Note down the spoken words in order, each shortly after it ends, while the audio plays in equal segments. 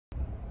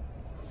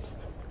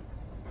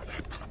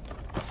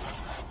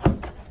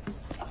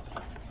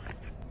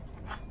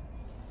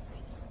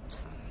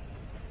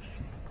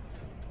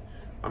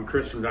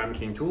Chris from Diamond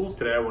King Tools.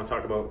 Today I want to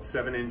talk about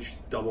 7-inch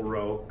double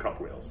row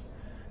cup wheels.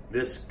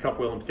 This cup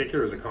wheel in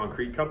particular is a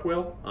concrete cup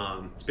wheel.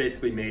 It's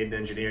basically made and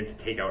engineered to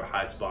take out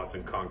high spots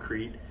in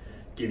concrete,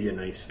 give you a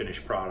nice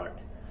finished product.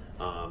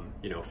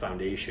 You know,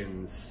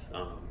 foundations,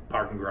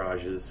 parking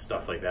garages,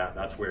 stuff like that.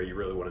 That's where you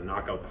really want to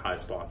knock out the high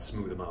spots,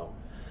 smooth them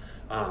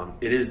out.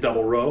 It is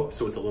double row,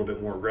 so it's a little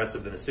bit more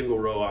aggressive than a single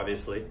row,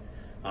 obviously.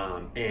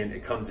 And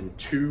it comes in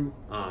two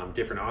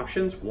different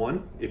options.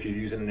 One, if you're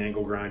using an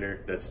angle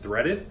grinder that's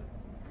threaded,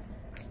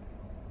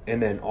 and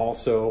then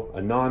also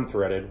a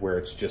non-threaded where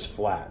it's just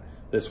flat.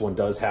 This one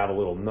does have a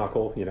little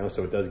knuckle, you know,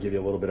 so it does give you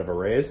a little bit of a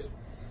raise,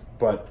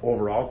 but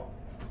overall,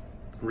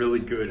 really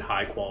good,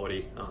 high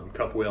quality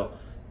cup wheel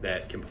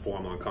that can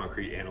perform on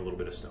concrete and a little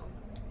bit of stone.